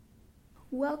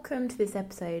Welcome to this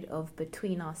episode of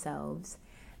Between Ourselves.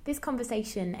 This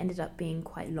conversation ended up being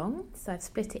quite long, so I've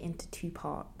split it into two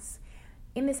parts.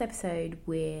 In this episode,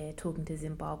 we're talking to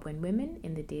Zimbabwean women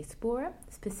in the diaspora,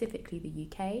 specifically the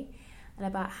UK, and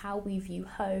about how we view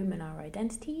home and our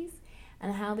identities,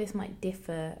 and how this might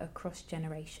differ across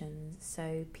generations.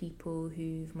 So people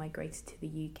who've migrated to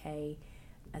the UK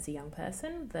as a young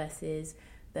person versus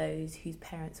those whose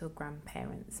parents or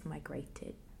grandparents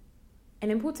migrated. An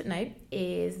important note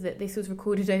is that this was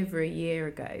recorded over a year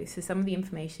ago, so some of the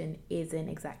information isn't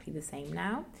exactly the same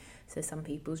now. So some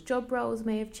people's job roles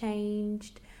may have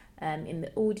changed. In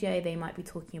the audio, they might be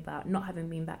talking about not having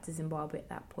been back to Zimbabwe at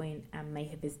that point and may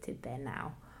have visited there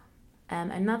now.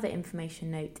 Another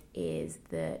information note is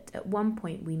that at one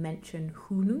point we mentioned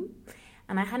hunu,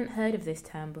 and I hadn't heard of this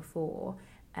term before,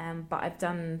 but I've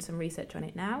done some research on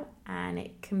it now, and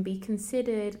it can be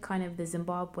considered kind of the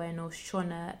Zimbabwean or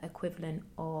Shona equivalent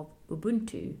of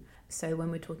Ubuntu. So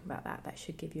when we're talking about that, that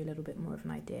should give you a little bit more of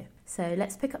an idea. So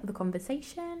let's pick up the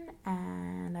conversation,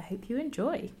 and I hope you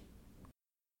enjoy.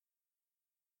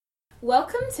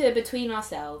 Welcome to Between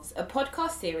Ourselves, a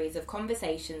podcast series of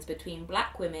conversations between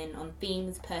Black women on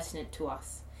themes pertinent to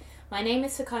us. My name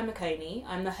is Sekai Makoni.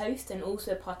 I'm the host and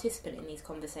also a participant in these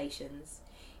conversations.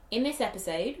 In this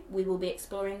episode, we will be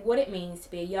exploring what it means to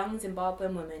be a young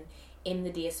Zimbabwean woman in the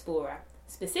diaspora,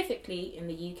 specifically in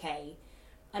the UK.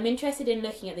 I'm interested in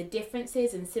looking at the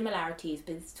differences and similarities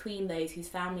between those whose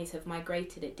families have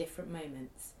migrated at different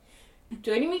moments.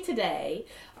 Joining me today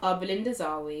are Belinda,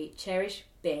 Zhawi, Cherish,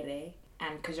 Bere,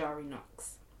 and Kazvare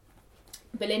Knox.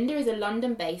 Belinda is a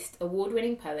London-based,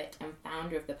 award-winning poet and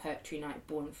founder of the poetry night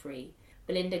Born Free.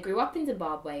 Belinda grew up in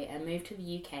Zimbabwe and moved to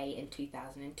the UK in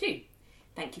 2002.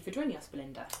 Thank you for joining us,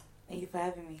 Belinda. Thank you for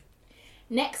having me.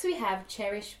 Next we have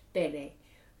Cherish, Bere,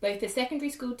 both a secondary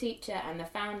school teacher and the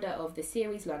founder of The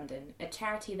Series London, a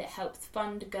charity that helps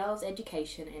fund girls'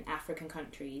 education in African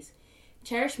countries.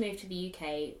 Cherish moved to the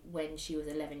UK when she was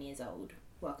 11 years old.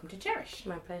 Welcome to Cherish.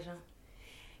 My pleasure.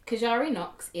 Kazvare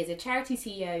Knox is a charity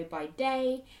CEO by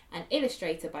day and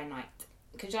illustrator by night.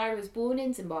 Kazvare was born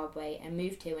in Zimbabwe and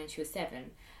moved here when she was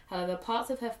 7. However, parts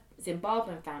of her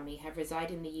Zimbabwean family have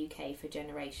resided in the UK for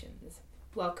generations.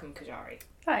 Welcome, Kazvare.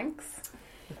 Thanks.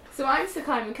 So I'm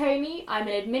Sekai Makoni. I'm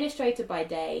an administrator by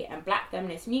day and Black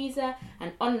feminist muser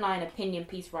and online opinion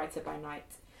piece writer by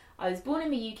night. I was born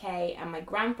in the UK and my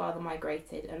grandfather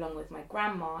migrated along with my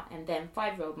grandma and then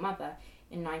 5-year-old mother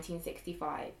in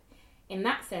 1965. In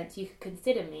that sense, you could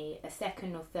consider me a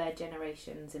second or third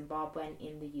generation Zimbabwean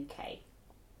in the UK.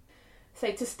 So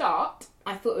to start,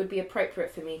 I thought it would be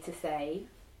appropriate for me to say,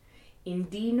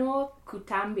 Indino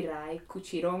kutambirai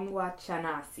kuchirongwa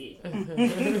chanasi.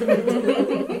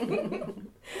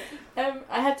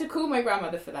 I had to call my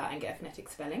grandmother for that and get a phonetic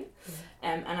spelling.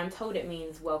 And I'm told it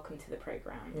means welcome to the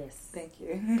programme. Yes. Thank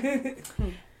you.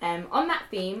 On that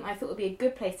theme, I thought it would be a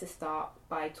good place to start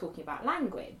by talking about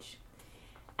language.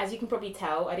 As you can probably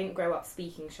tell, I didn't grow up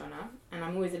speaking Shona, and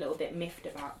I'm always a little bit miffed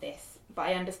about this, but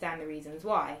I understand the reasons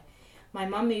why. My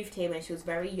mum moved here when she was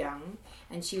very young,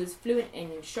 and she was fluent in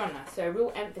Shona, so a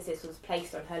real emphasis was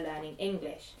placed on her learning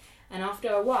English, and after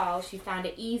a while she found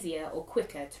it easier or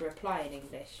quicker to reply in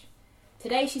English.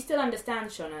 Today she still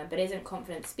understands Shona, but isn't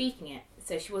confident speaking it,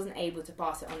 so she wasn't able to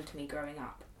pass it on to me growing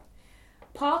up.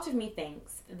 Part of me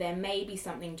thinks there may be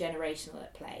something generational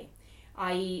at play,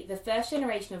 i.e. the first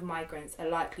generation of migrants are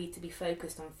likely to be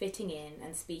focused on fitting in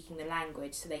and speaking the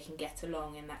language so they can get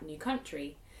along in that new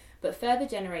country. But further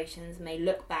generations may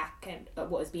look back at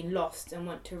what has been lost and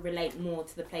want to relate more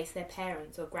to the place their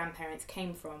parents or grandparents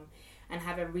came from and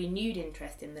have a renewed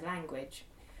interest in the language.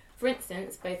 For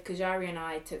instance, both Kazvare and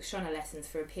I took Shona lessons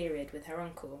for a period with her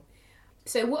uncle.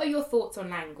 So what are your thoughts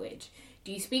on language?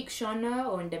 Do you speak Shona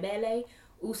or Ndebele,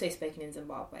 also spoken in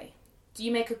Zimbabwe? Do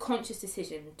you make a conscious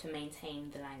decision to maintain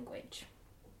the language?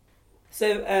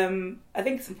 So I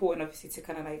think it's important, obviously, to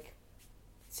kind of like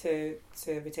to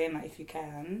retain that if you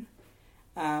can.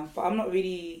 But I'm not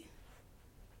really.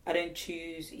 I don't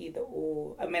choose either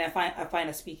or. I mean, I find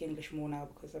I speak English more now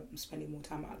because I'm spending more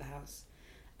time out of the house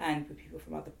and with people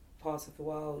from other parts of the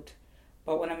world.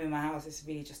 But when I'm in my house, it's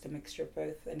really just a mixture of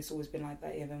both, and it's always been like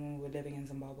that even when we were living in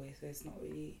Zimbabwe. So it's not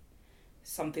really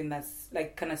something that's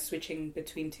like kind of switching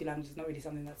between two languages. Not really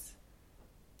something that's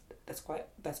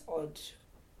odd.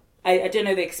 I don't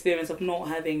know the experience of not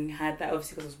having had that,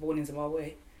 obviously because I was born in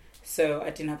Zimbabwe, so I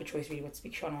didn't have a choice really what to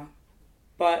speak Shona.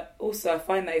 But also I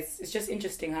find that it's just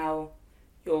interesting how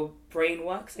your brain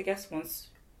works, I guess, once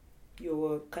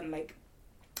you're kind of like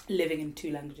living in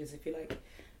two languages, if you like.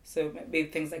 So maybe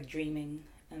things like dreaming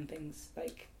and things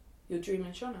like... You're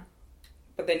dreaming Shona?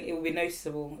 but then it will be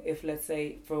noticeable if, let's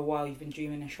say, for a while you've been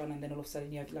dreaming in Shona, and then all of a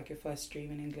sudden you have like your first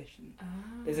dream in English. And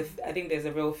I think there's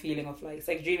a real feeling of like, it's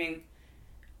like dreaming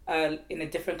in a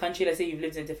different country. Let's say you've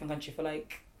lived in a different country for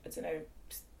like, I don't know,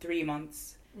 3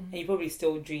 months, and you probably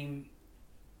still dream,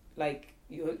 like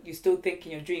you still think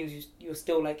in your dreams you're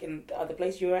still like in the other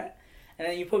place you're at, and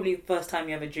then you probably first time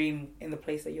you have a dream in the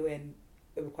place that you're in,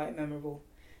 it was quite memorable.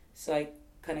 So I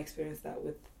kind of experienced that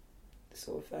with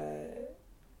sort of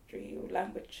dream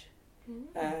language.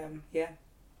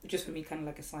 Just for me, kind of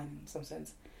like a sign in some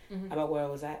sense about where I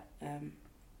was at,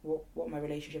 what my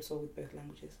relationships were with both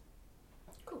languages.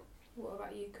 Cool. What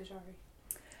about you, Kazvare?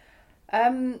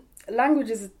 Language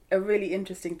is a really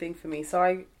interesting thing for me.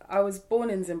 So I was born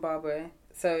in Zimbabwe,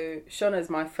 so Shona is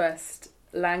my first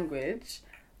language,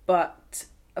 but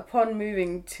upon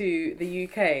moving to the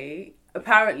UK,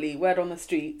 apparently, word on the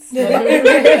streets,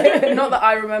 not that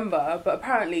I remember, but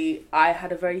apparently I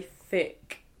had a very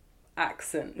thick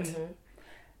accent.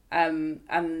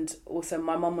 And also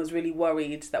my mum was really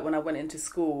worried that when I went into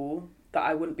school that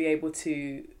I wouldn't be able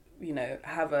to,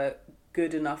 have a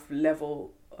good enough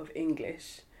level of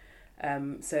English.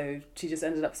 So she just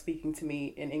ended up speaking to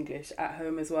me in English at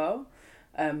home as well.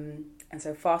 And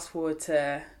so fast forward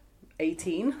to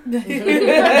 18.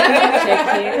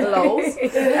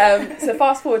 So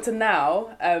fast forward to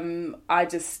now, I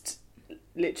just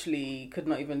literally could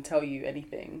not even tell you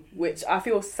anything, which I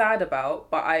feel sad about,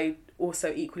 but I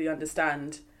also equally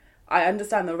understand. I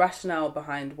understand the rationale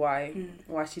behind why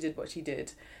she did what she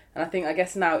did. And I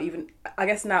guess now in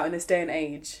this day and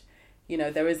age,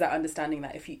 there is that understanding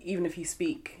that if you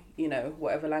speak,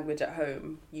 whatever language at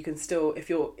home, you can still, if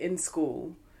you're in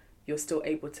school, you're still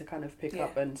able to kind of pick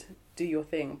up and do your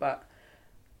thing. But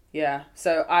yeah,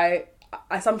 so I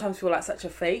sometimes feel like such a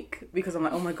fake, because I'm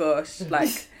like, oh my gosh,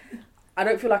 like I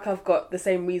don't feel like I've got the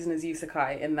same reason as you,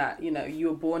 Sekai, in that, you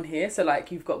were born here, so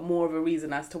like you've got more of a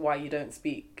reason as to why you don't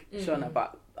speak Shona,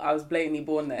 but I was blatantly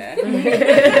born there.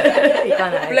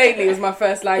 Blatantly was my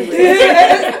first language.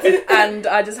 And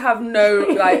I just have no,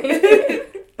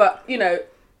 but,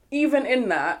 even in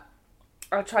that,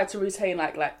 I try to retain,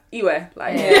 iwe.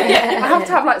 I have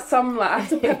to have, I have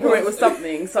to pepper it with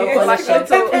something. So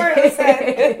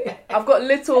I've got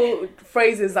little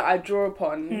phrases that I draw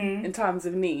upon in times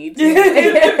of need.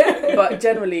 But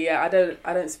generally, I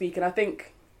don't speak. And I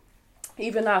think,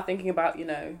 even now, thinking about,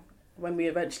 when we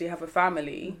eventually have a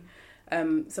family,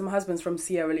 so my husband's from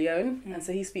Sierra Leone, and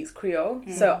so he speaks Creole.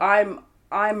 So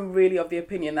I'm really of the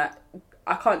opinion that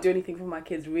I can't do anything for my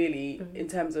kids really in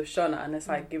terms of Shona unless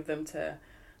I give them to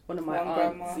one of my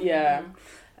aunts. Yeah.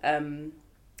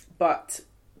 But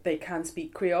they can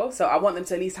speak Creole, so I want them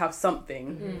to at least have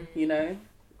something,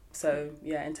 So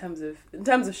yeah, in terms of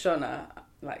Shona,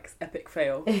 like epic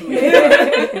fail.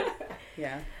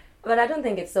 Yeah. But I don't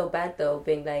think it's so bad though,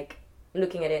 being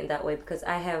looking at it in that way, because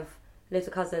I have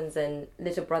little cousins and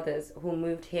little brothers who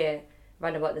moved here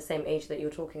around about the same age that you're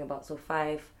talking about, so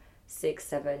 5, 6,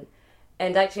 7,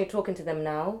 and actually talking to them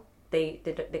now, they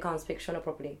can't speak Shona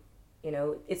properly.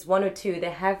 It's one or two.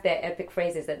 They have their epic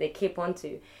phrases that they keep on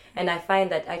to, and I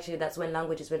find that actually that's when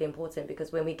language is really important,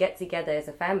 because when we get together as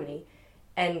a family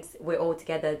and we're all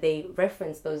together, they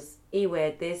reference those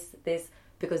iwe, this,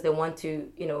 because they want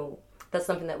to, that's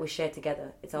something that we share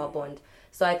together. It's our bond.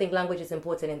 So I think language is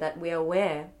important in that we're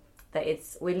aware that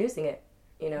we're losing it.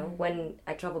 When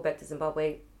I travel back to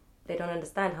Zimbabwe, they don't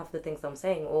understand half the things I'm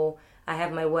saying, or I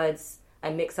have my words, I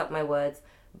mix up my words.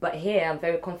 But here I'm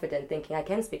very confident thinking I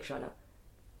can speak Shona.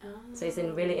 So it's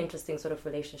a really interesting sort of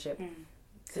relationship.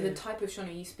 So the type of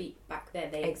Shona you speak back there,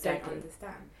 they don't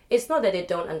understand. It's not that they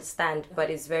don't understand, but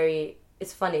it's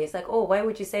funny. It's like, oh, why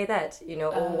would you say that?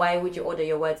 Or why would you order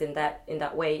your words in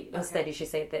that way? Instead, you should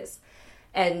say this.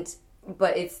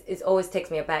 But it always takes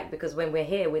me aback, because when we're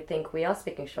here, we think we are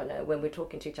speaking Shona. When we're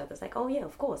talking to each other, it's like, oh yeah,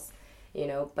 of course,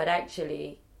 But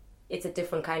actually, it's a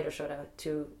different kind of Shona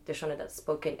to the Shona that's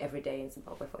spoken every day in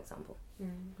Zimbabwe, for example.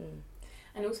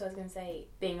 And also, I was going to say,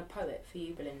 being a poet for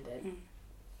you, Belinda,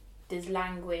 does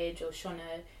language or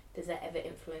Shona, does that ever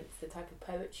influence the type of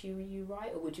poetry you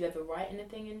write, or would you ever write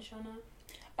anything in Shona?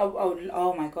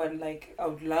 Oh my god, I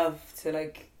would love to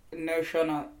know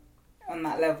Shona on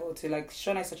that level.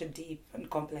 Shona is such a deep and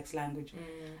complex language,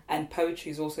 and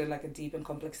poetry is also a deep and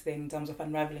complex thing in terms of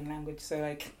unraveling language. So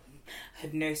I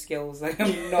have no skills.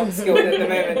 I'm not skilled at the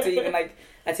moment to even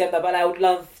attempt that. But I would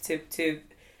love to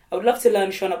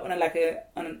learn Shona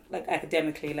on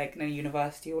academically, in a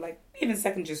university or even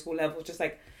secondary school level, just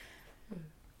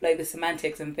the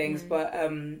semantics and things. But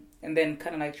and then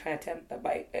kind of try to attempt that.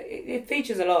 But it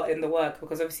features a lot in the work,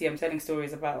 because obviously I'm telling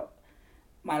stories about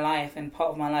my life, and part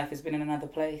of my life has been in another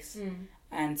place.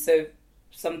 and so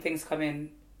some things come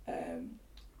in, and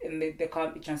they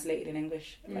can't be translated in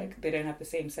English. Like they don't have the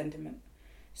same sentiment.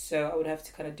 So I would have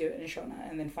to kind of do it in Shona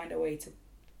and then find a way to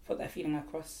put that feeling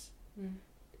across.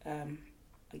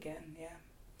 Again, yeah.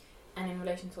 And in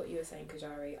relation to what you were saying,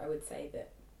 Kazvare, I would say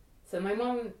that. So my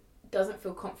mum doesn't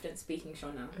feel confident speaking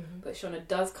Shona, but Shona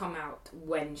does come out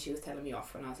when she was telling me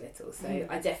off when I was little. So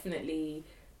I definitely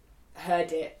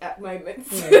heard it at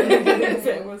moments. So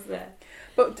it was there.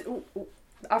 But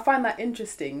I find that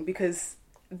interesting because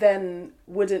then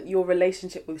wouldn't your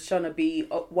relationship with Shona be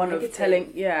one Negative. of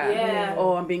telling,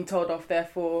 oh, I'm being told off,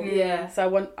 therefore. Yeah.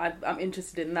 So I'm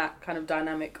interested in that kind of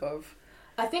dynamic of.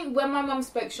 I think when my mum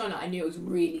spoke Shona, I knew it was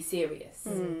really serious.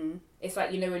 It's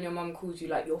like, you know, when your mum calls you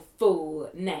like your full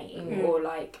name, or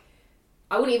like,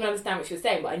 I wouldn't even understand what she was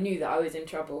saying, but I knew that I was in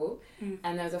trouble.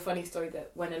 And there was a funny story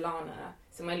that when Alana,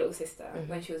 so my little sister,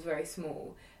 when she was very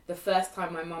small, the first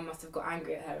time my mum must have got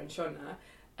angry at her in Shona,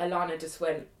 Alana just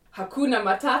went, Hakuna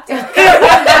Matata.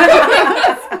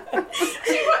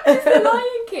 She watches The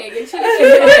Lion King and she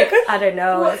was like, I don't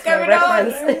know. what's It's no going on?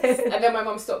 reference. And then my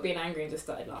mum stopped being angry and just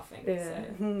started laughing. Yeah.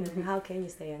 So. How can you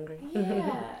stay angry?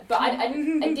 Yeah, but I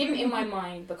didn't in my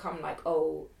mind become like,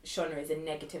 oh, Shona is a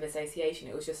negative association.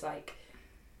 It was just like,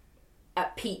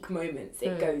 at peak moments,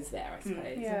 it goes there, I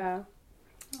suppose. Yeah,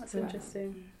 that's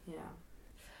interesting. Yeah.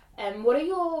 What are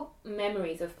your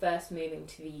memories of first moving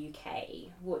to the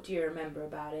UK? What do you remember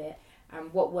about it?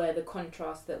 And what were the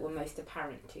contrasts that were most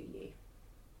apparent to you?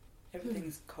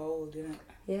 Everything's cold, isn't it?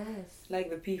 Yes.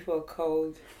 Like the people are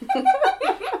cold.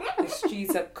 The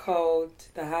streets are cold.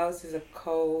 The houses are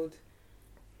cold.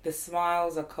 The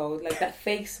smiles are cold. Like that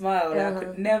fake smile that I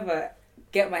could never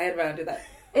get my head around it. That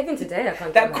Even today, I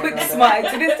can't. that quick smile.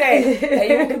 To this day, like,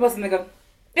 you walk past and they go,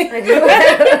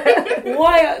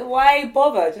 why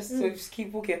bother? Just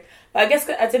keep walking. But I guess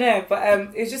I don't know. But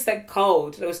it's just like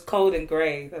cold. It was cold and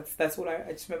grey. That's what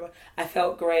I just remember. I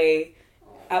felt grey.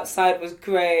 Outside was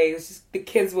grey. It was just the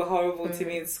kids were horrible to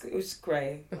me. It was just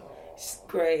grey. Just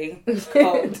grey.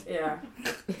 Cold. Yeah.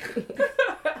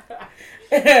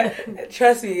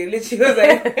 Trust me, it literally was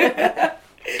like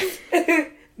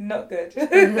not good.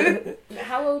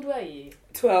 How old were you?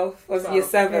 12. I was year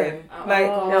 7. Oh. Like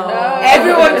No.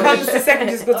 everyone comes to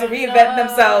secondary school to reinvent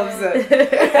themselves.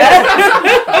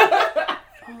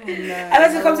 And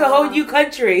that's to come to a whole new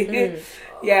country.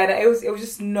 Yeah, no, it was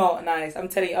just not nice. I'm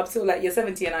telling you, up till like year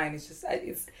 7 to year 9, it's just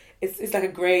it's like a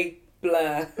grey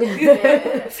blur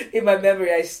in my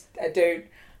memory. I don't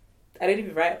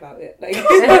even write about it. Like I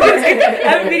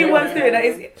haven't really went through it.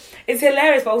 Like, it's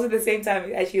hilarious, but also at the same time,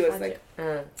 it actually was like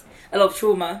a lot of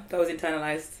trauma that was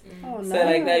internalized. Oh, no. So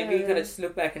like that, you kind of just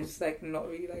look back and just like not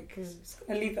really like just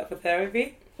gonna leave that for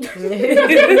therapy.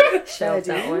 Shelve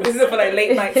that one. This is for like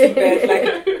late nights in bed.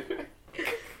 Like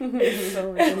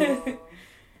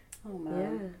Oh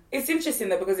man. it's interesting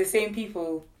though because the same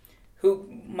people who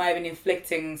might have been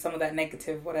inflicting some of that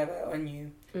negative whatever on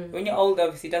you. When you're older,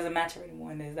 obviously, it doesn't matter anymore,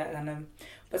 and there's that kind of.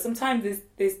 But sometimes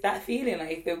there's that feeling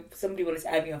like if somebody wanted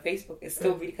to add me on Facebook, it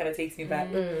still really kind of takes me back.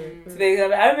 So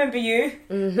I remember you,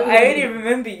 but I only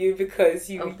remember you because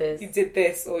you did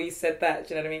this or you said that.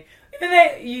 Do you know what I mean? Even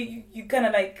though you kind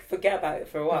of like forget about it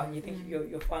for a while and you think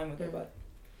you're fine with it, but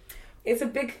it's a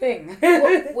big thing.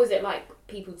 What, was it like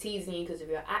people teasing you because of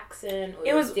your accent? Or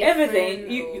it was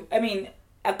everything. I mean,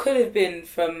 I could have been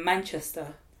from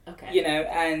Manchester, okay, you know,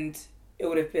 and it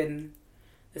would have been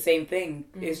the same thing.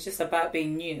 It's just about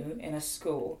being new in a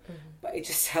school, but it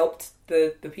just helped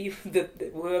the people,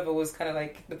 whoever was kind of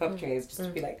like the perpetrators, just to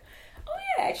be like, oh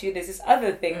yeah, actually there's this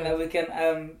other thing that we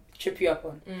can trip you up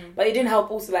on. But it didn't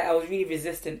help. Also, like I was really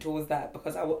resistant towards that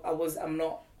because I'm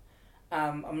not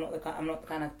the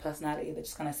kind of personality that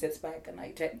just kind of sits back and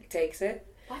like takes it.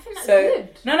 I think that's good.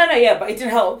 No, yeah, but it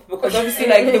didn't help because obviously,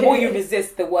 like, the more you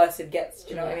resist, the worse it gets. Do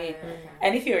you know what I mean? Okay.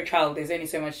 And if you're a child, there's only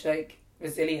so much like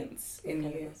resilience in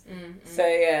you. So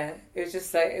yeah, it was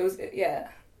just like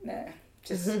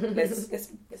just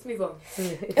let's move on.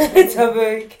 Let's have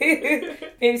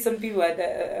maybe some people had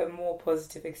a more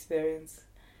positive experience.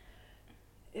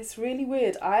 It's really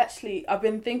weird. I've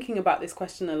been thinking about this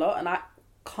question a lot, and I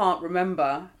can't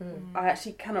remember. I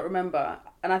actually cannot remember.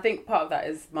 And I think part of that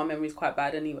is my memory's quite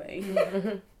bad anyway.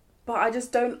 But I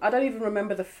don't even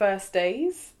remember the first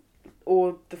days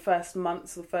or the first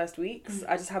months or first weeks.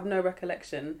 I just have no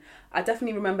recollection. I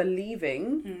definitely remember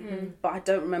leaving, but I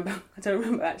don't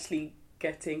remember actually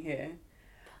getting here.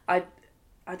 I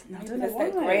don't know There's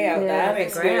why. that grey out there. I'm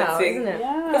experiencing. Isn't it?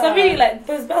 Because I really like,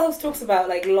 because Belle talks about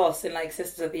like loss in like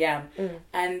Sisters of the Yam,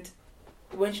 and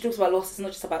when she talks about loss, it's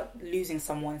not just about losing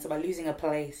someone; it's about losing a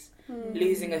place,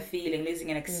 losing a feeling, losing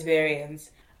an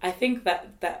experience. I think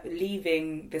that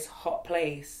leaving this hot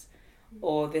place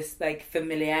or this like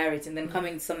familiarity and then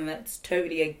coming to something that's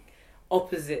totally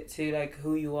opposite to like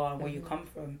who you are and where you come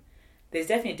from, there's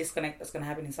definitely a disconnect that's going to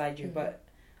happen inside you. But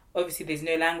obviously there's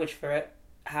no language for it.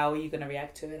 How are you going to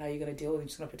react to it? How are you going to deal with it? You're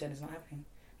just going to pretend it's not happening.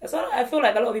 That's what I feel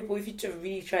like. A lot of people, if you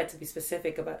really try to be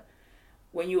specific about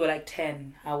when you were like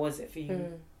 10, how was it for you?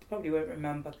 You probably won't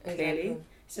remember clearly. Exactly.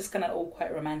 It's just kind of all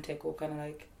quite romantic or kind of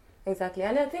like... Exactly.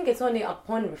 And I think it's only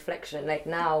upon reflection, like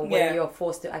now when you're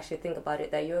forced to actually think about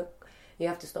it, that you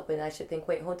have to stop and actually think,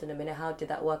 wait, hold on a minute, how did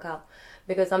that work out?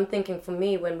 Because I'm thinking for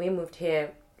me, when we moved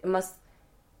here,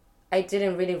 I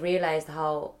didn't really realize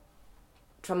how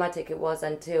traumatic it was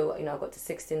until, I got to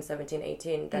 16, 17,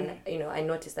 18. Then, I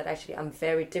noticed that actually I'm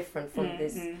very different from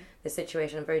this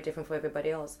situation. I'm very different from everybody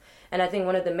else. And I think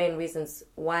one of the main reasons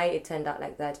why it turned out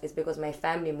like that is because my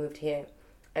family moved here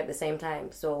at the same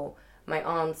time. So my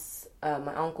aunts,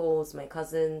 my uncles, my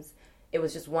cousins, it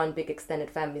was just one big extended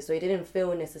family. So it didn't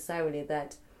feel necessarily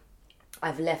that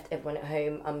I've left everyone at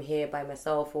home, I'm here by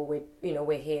myself, or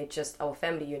we're here just our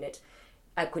family unit.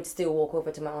 I could still walk over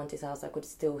to my auntie's house. I could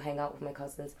still hang out with my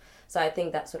cousins. So I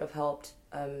think that sort of helped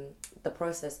the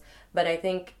process. But I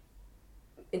think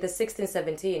in the 16,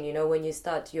 17, when you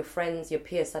start, your friends, your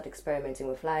peers start experimenting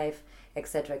with life,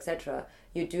 etc., etc.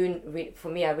 You do, for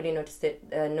me, I really noticed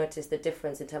the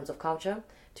difference in terms of culture,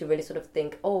 to really sort of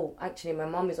think, oh, actually, my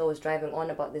mom is always driving on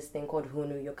about this thing called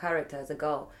hunu, your character as a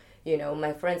girl.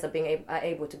 My friends are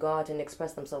able to go out and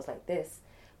express themselves like this.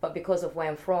 But because of where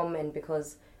I'm from and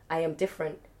because I am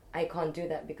different, I can't do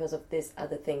that because of this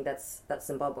other thing that's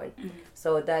Zimbabwean.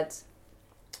 So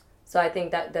I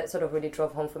think that sort of really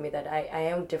drove home for me that I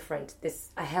am different.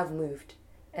 I have moved,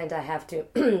 and I have to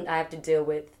I have to deal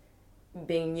with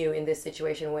being new in this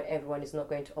situation where everyone is not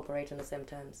going to operate on the same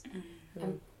terms.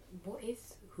 What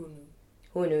is hunu?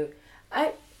 Hunu,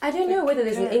 I don't know whether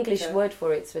there's an English word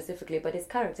for it specifically, but it's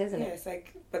character, isn't it? Yeah, it's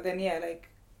like, but then like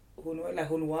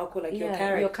hunuwako, like your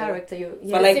character.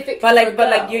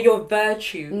 But your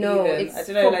virtue. No, even. it's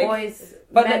I don't know, for boys,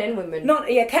 men and women. Not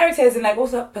character is in like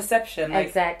also perception. Like,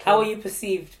 exactly. How are you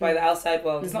perceived by the outside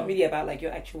world? It's not really about like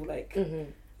your actual like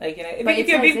like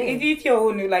if your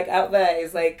hunu like out there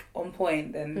is like on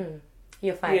point, then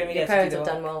you're fine. Your parents have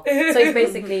done well. So it's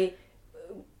basically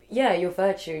your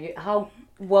virtue. How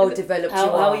well developed you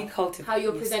are. How you cultivate. How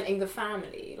you're presenting the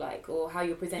family, or how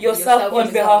you're presenting yourself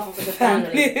on behalf of the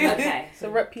family. Okay. So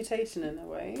reputation in a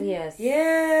way. Yes.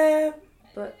 Yeah.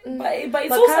 But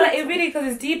it's also like it really, because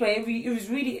it's deeper. It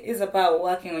really is about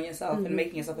working on yourself and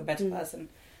making yourself a better person,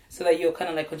 so that you're kind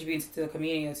of like contributing to the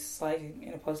community or society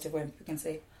in a positive way. People can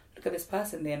say, "Look at this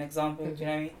person; they're an example." Do you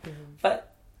know what I mean?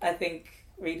 But I think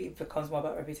really it becomes more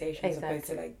about reputation as opposed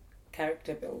to like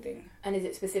character building. And is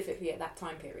it specifically at that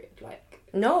time period, like?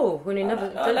 No, when you never.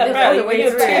 When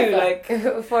you're two, like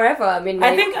forever. I mean,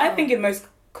 I think in most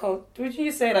would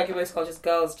you say like in most cultures,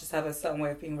 girls just have a certain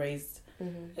way of being raised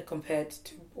compared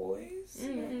to boys?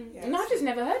 Yeah. No, I've just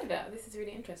never heard of that. This is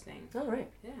really interesting. Oh right.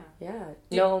 Yeah.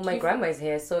 No, my grandma's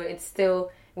here, so it's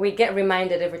still, we get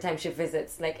reminded every time she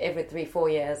visits, like every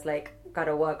 3-4 years, like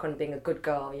gotta work on being a good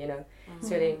girl.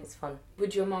 It's fun.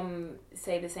 Would your mum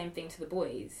say the same thing to the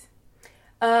boys?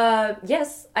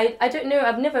 Yes, I don't know.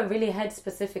 I've never really had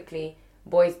specifically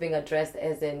boys being addressed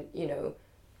as in,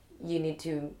 you need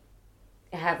to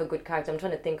have a good character. I'm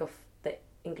trying to think of the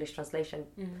English translation.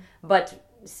 But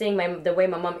seeing the way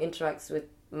my mum interacts with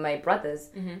my brothers,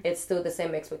 it's still the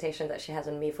same expectation that she has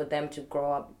on me for them to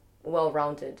grow up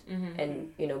well-rounded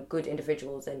and, good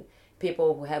individuals and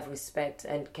people who have respect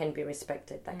and can be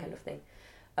respected, that kind of thing.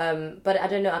 But I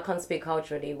don't know, I can't speak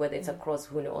culturally whether it's across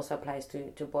hunu also applies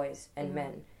to boys and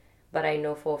men. But I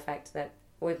know for a fact that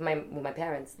with my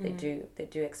parents, they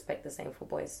do expect the same for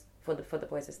boys, for the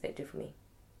boys as they do for me.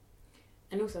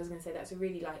 And also I was going to say that's a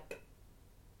really like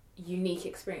unique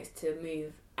experience to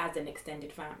move as an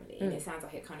extended family, and it sounds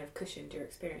like it kind of cushioned your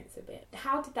experience a bit.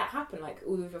 How did that happen? Like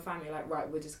all of your family, like right,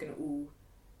 we're just going to all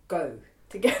go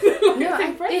together.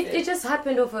 It just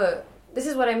happened over. This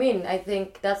is what I mean. I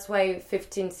think that's why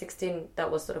 15, 16,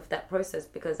 that was sort of that process,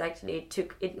 because actually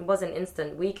it wasn't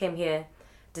instant. We came here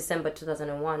December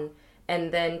 2001,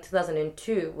 and then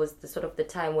 2002 was the sort of the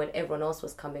time when everyone else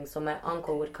was coming. So my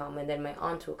uncle would come, and then my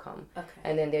aunt would come,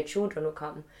 and then their children would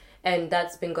come. And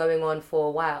that's been going on for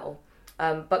a while.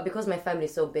 But because my family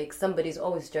is so big, somebody's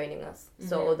always joining us.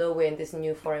 So although we're in this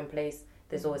new foreign place,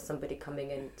 there's always somebody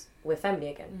coming, and we're family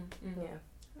again. Yeah.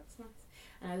 That's nice.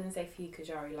 And I was going to say for you,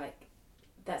 Kazvare, like,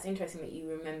 that's interesting that you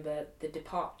remember the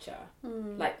departure.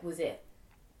 Like, was it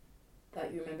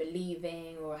that you remember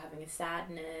leaving or having a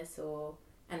sadness, or...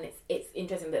 And it's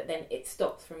interesting that then it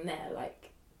stops from there. Like,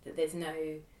 That there's no...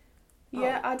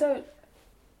 I don't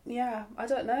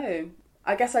know.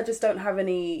 I guess I just don't have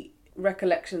any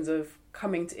recollections of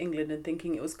coming to England and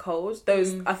thinking it was cold.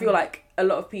 I feel like a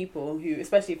lot of people who,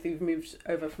 especially if they've moved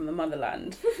over from the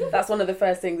motherland, that's one of the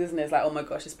first things, isn't it? It's like, oh my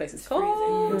gosh, this place is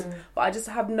cold. But I just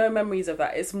have no memories of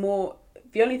that. It's more,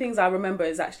 the only things I remember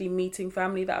is actually meeting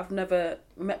family that I've never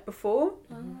met before.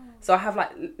 So I have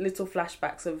like little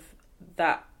flashbacks of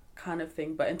that kind of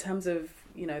thing. But in terms of,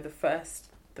 you know, the first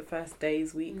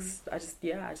days, weeks, I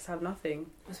just have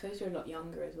nothing. I suppose you're a lot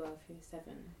younger as well if you're 7.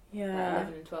 Yeah. Like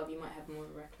 11 and 12, you might have more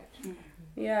of a recollection.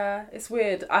 Yeah, it's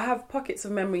weird. I have pockets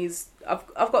of memories.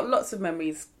 I've got lots of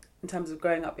memories in terms of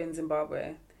growing up in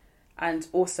Zimbabwe, and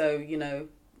also, you know,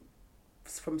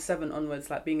 from 7 onwards,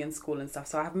 like being in school and stuff.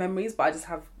 So I have memories, but I just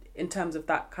have, in terms of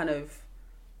that kind of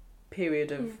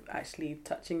period of actually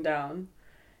touching down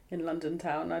in London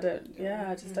town, I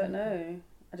just don't know.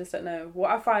 I just don't know.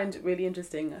 What I find really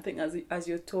interesting, I think, as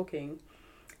you're talking,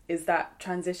 is that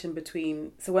transition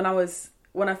between... So when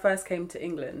I first came to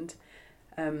England,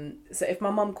 so if my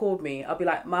mum called me, I'll be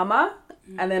like, Mama,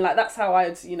 and then like that's how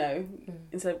I'd, you know,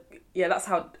 that's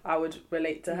how I would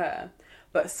relate to her.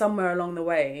 But somewhere along the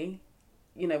way,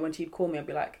 you know, when she'd call me, I'd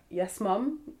be like, yes,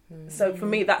 Mum. So for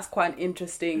me, that's quite an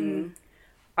interesting...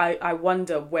 I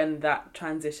wonder when that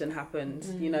transition happened,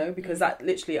 you know, because that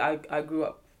literally, I grew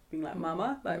up being like,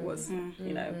 Mama, like what's,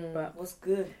 you know, but what's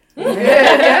good?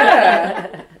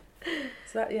 Yeah.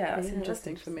 So that's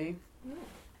interesting for me.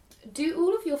 Do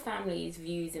all of your families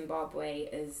view Zimbabwe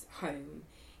as home?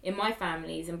 In my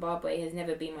family, Zimbabwe has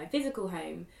never been my physical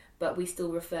home, but we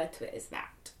still refer to it as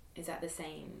that. Is that the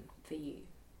same for you?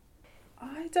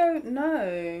 I don't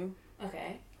know.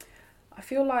 Okay. I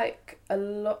feel like a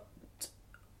lot,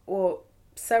 or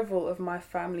several of my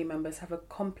family members have a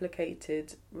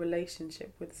complicated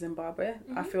relationship with Zimbabwe.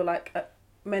 I feel like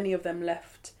many of them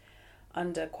left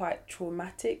under quite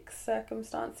traumatic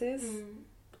circumstances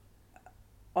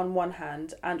on one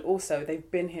hand, and also they've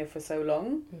been here for so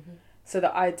long. So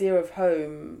the idea of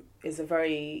home is a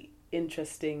very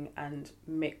interesting and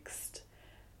mixed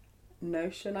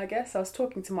notion, I guess. I was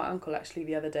talking to my uncle actually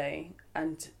the other day,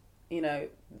 and, you know,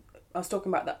 I was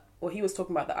talking about that, or he was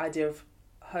talking about the idea of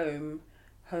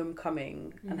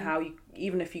homecoming, and how you,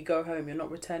 even if you go home, you're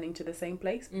not returning to the same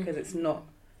place, because it's not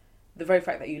the very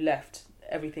fact that you left,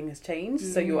 everything has changed,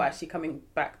 so you're actually coming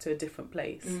back to a different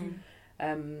place.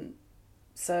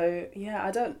 So yeah,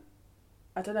 I don't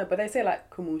know, but they say like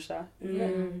kumusha,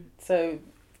 so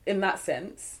in that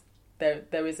sense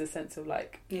there is a sense of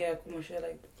like kumusha,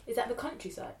 like, is that the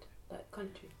countryside, like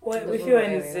country? Well, if you're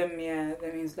in Zim,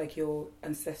 that means like your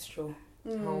ancestral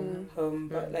home.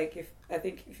 But like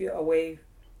if you're away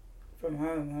from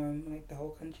home, like the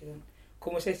whole country, then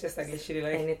kumusha is just like literally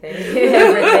like anything,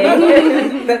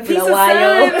 everything. That piece of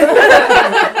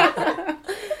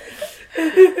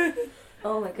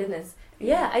Oh my goodness.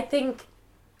 Yeah, I think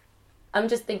I'm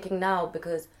just thinking now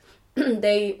because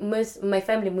my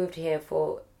family moved here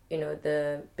for, you know,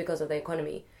 because of the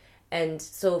economy, and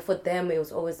so for them it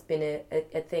was always been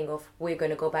a thing of, we're going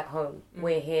to go back home.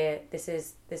 We're here. This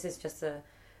is just a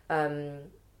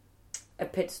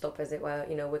pit stop, as it were.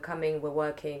 You know, we're coming, we're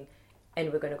working,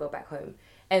 and we're going to go back home.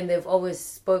 And they've always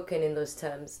spoken in those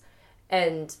terms,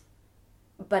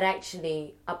 but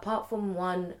actually, apart from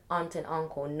one aunt and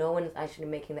uncle, no one is actually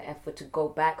making the effort to go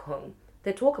back home.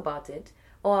 They talk about it.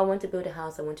 Oh, I want to build a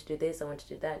house. I want to do this. I want to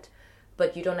do that.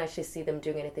 But you don't actually see them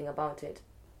doing anything about it.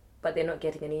 But they're not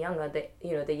getting any younger.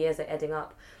 The years are adding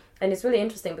up. And it's really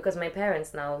interesting because my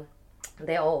parents now,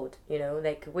 they're old. You know,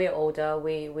 like we're older.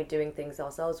 We're doing things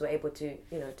ourselves. We're able to,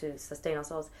 you know, to sustain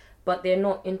ourselves. But they're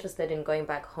not interested in going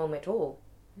back home at all.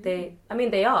 They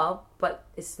are, but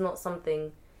it's not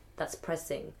something that's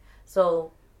pressing.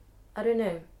 So I don't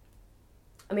know.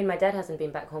 I mean, my dad hasn't been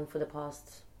back home for the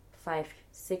past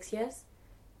 5-6 years,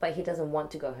 but he doesn't want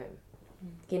to go home.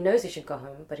 He knows he should go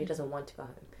home, but he doesn't want to go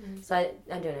home. So I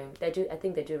don't know. I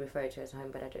think they do refer to it as home,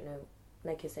 but I don't know.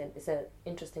 Like you said, it's an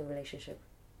interesting relationship.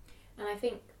 And I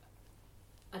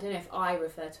don't know if I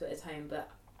refer to it as home, but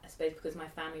I suppose because my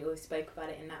family always spoke about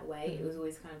it in that way, it was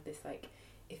always kind of this like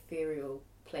ethereal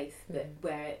place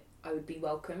where I would be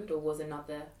welcomed, or was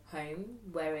another home,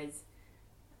 whereas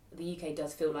the UK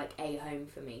does feel like a home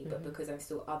for me, but because I'm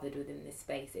still othered within this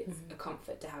space, it's a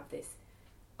comfort to have this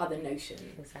other notion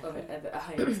of a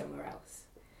home somewhere else.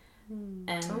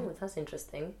 That's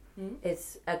interesting.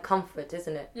 It's a comfort,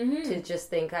 isn't it? To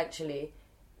just think, actually,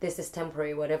 this is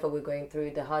temporary, whatever we're going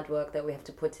through, the hard work that we have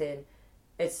to put in,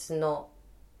 it's not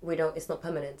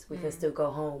permanent. We can still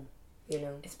go home, you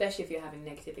know. Especially if you're having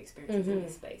negative experiences in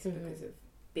this space because of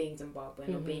being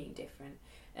Zimbabwean or being different.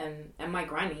 And my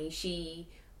granny, she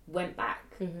went back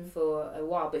for a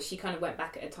while, but she kind of went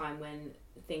back at a time when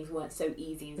things weren't so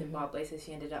easy in Zimbabwe, so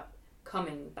she ended up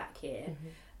coming back here.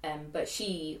 But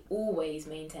she always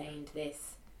maintained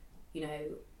this, you know,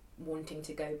 wanting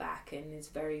to go back, and is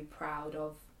very proud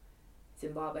of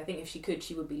Zimbabwe. I think if she could,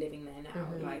 she would be living there now,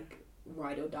 like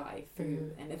ride or die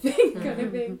through anything kind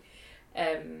of thing.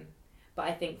 But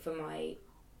I think for my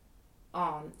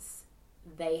aunts,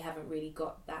 they haven't really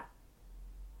got that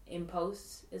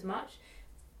impulse as much.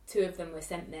 2 of them were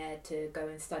sent there to go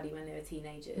and study when they were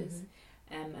teenagers,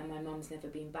 and my mum's never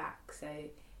been back. So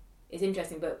it's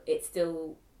interesting, but it's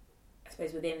still, I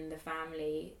suppose, within the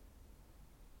family,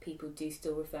 people do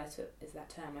still refer to it as that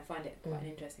term. I find it quite an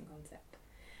interesting concept.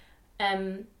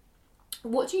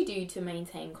 What do you do to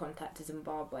maintain contact to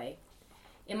Zimbabwe?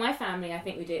 In my family, I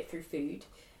think we do it through food.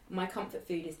 My comfort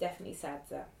food is definitely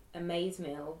sadza, a maize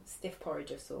meal, stiff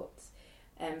porridge of sorts.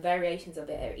 Variations of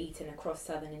it are eaten across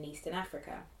southern and eastern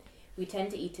Africa. We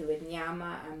tend to eat it with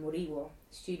nyama and muriwo,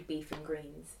 stewed beef and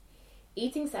greens.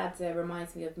 Eating sadza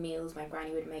reminds me of meals my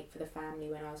granny would make for the family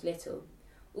when I was little.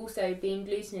 Also, being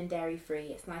gluten and dairy free,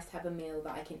 it's nice to have a meal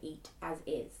that I can eat as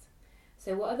is.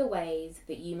 So what are the ways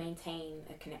that you maintain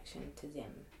a connection to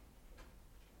Zim?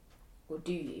 Or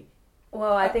do you?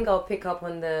 Well, I think I'll pick up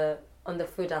on the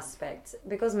food aspect,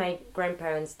 because my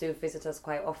grandparents do visit us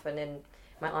quite often, and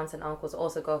my aunts and uncles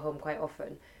also go home quite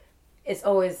often. It's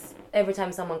always, every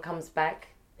time someone comes back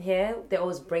here, they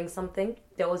always bring something.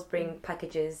 They always bring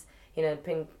packages, you know,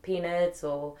 bring peanuts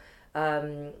or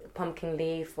pumpkin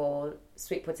leaf or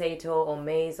sweet potato or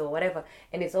maize or whatever.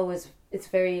 And it's a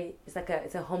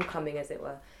homecoming, as it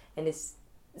were. And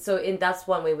that's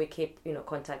one way we keep, you know,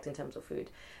 contact in terms of food.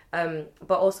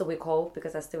 But also we call,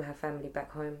 because I still have family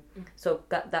back home. So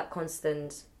that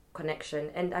constant connection,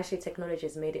 and actually technology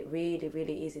has made it really,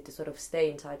 really easy to sort of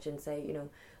stay in touch and say, you know,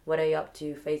 what are you up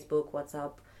to? Facebook,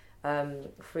 WhatsApp,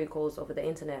 free calls over the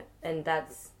internet. And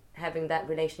that's having that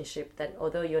relationship that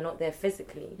although you're not there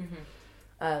physically,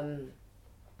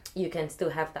 you can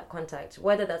still have that contact.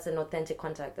 Whether that's an authentic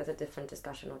contact, that's a different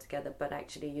discussion altogether, but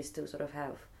actually you still sort of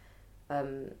have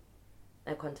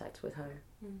a contact with her.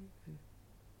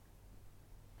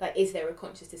 Like, is there a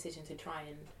conscious decision to try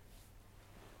and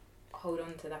hold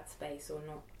on to that space or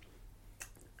not?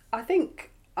 I think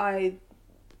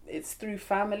it's through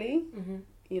family,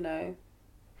 you know,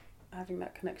 having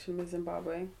that connection with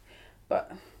Zimbabwe.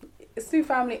 But it's through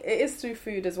family, it is through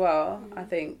food as well, I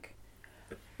think.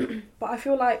 But I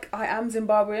feel like I am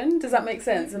Zimbabwean. Does that make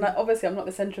sense? And obviously I'm not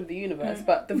the centre of the universe,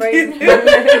 but by the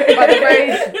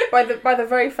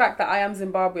very fact that I am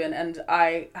Zimbabwean and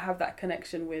I have that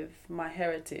connection with my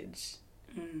heritage,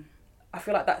 I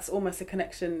feel like that's almost a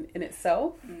connection in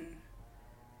itself.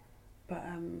 But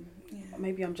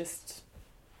maybe I'm just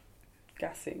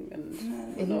gassing and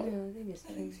not.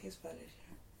 I think she's valid.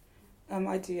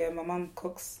 I do. My mum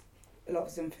cooks a lot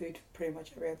of Zim food pretty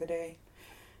much every other day.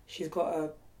 She's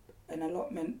got an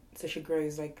allotment, so she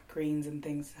grows like greens and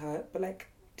things. But like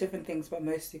different things, but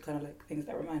mostly kind of like things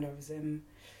that remind her of Zim.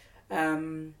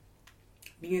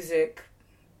 Music,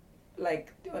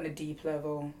 like on a deep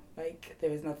level. Like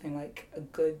there is nothing like a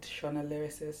good Shona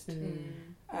lyricist.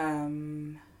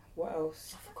 What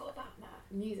else? I forgot about that.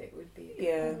 Music would be...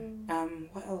 Yeah.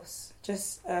 What else?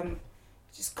 Just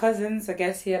cousins, I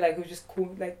guess, here, like, who just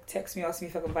call, like, text me, ask me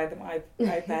if I can buy them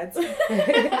iPads.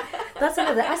 That's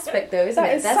another aspect, though, isn't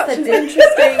it? That's such an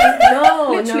interesting...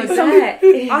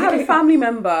 I have a family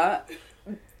member,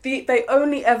 they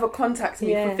only ever contact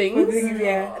me for things.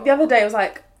 The other day I was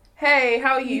like, hey,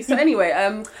 how are you? So anyway,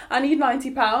 I need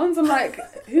 £90. I'm like,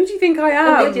 who do you think I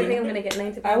am? Who do you think I'm going to get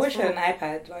 £90 I wish I had an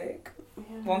iPad, like...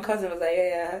 One cousin was like,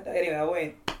 yeah. Anyway, I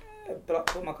won't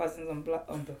block all my cousins on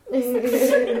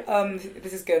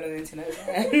this is going on the internet.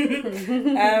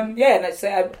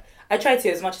 So I try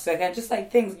to as much as I can. Just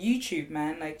like things, YouTube,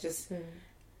 man. Like just,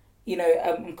 you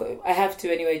know, I have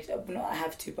to anyway. Not I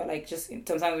have to, but like just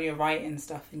sometimes when you're writing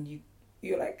stuff and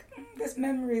you're like, this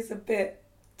memory is a bit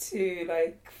too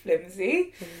like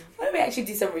flimsy. Let me actually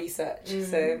do some research.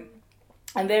 So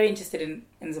I'm very interested in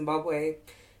Zimbabwe.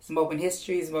 Zimbabwean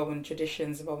history, Zimbabwean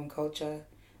traditions, Zimbabwean culture.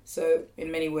 So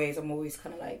in many ways, I'm always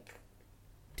kind of like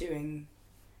doing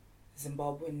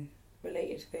Zimbabwean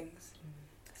related things.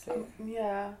 So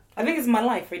I think it's my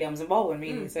life really. I'm Zimbabwean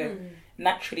really. So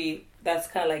naturally, that's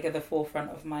kind of like at the forefront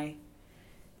of my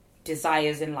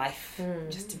desires in life,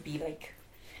 just to be like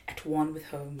at one with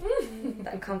home.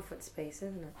 That comfort space,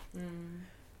 isn't it?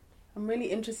 I'm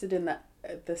really interested in that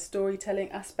the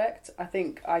storytelling aspect. I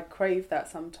think I crave that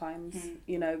sometimes,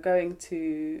 you know, going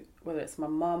to, whether it's my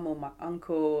mum or my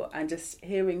uncle, and just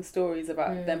hearing stories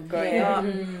about them growing up,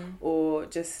 or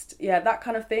just, that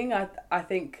kind of thing. I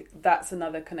think that's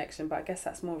another connection, but I guess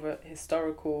that's more of a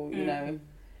historical, you know,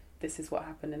 this is what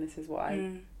happened and this is what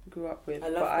I grew up with. I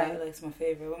love that. Like, it's my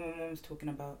favourite. When my mum's talking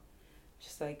about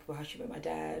just like, well, how she met my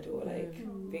dad, or like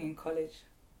being in college.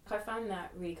 I find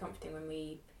that really comforting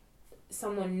when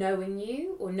someone knowing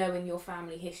you or knowing your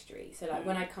family history. So like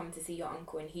when I come to see your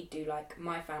uncle and he'd do like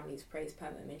my family's praise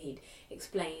poem and he'd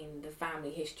explain the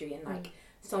family history, and like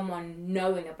someone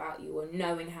knowing about you or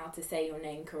knowing how to say your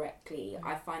name correctly,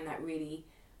 I find that really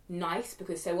nice,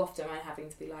 because so often I'm having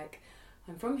to be like,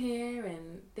 I'm from here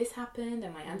and this happened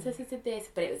and my ancestors did this,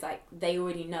 but it was like they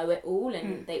already know it all,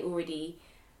 and they already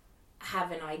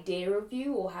have an idea of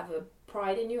you or have a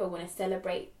pride in you or want to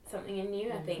celebrate something in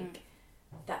you. I think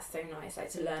that's so nice,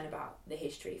 like to learn about the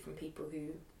history from people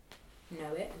who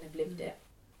know it and have lived it.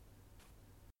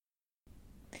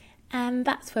 And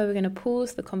that's where we're going to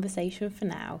pause the conversation for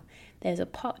now. There's a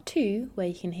part 2 where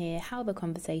you can hear how the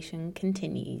conversation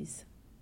continues.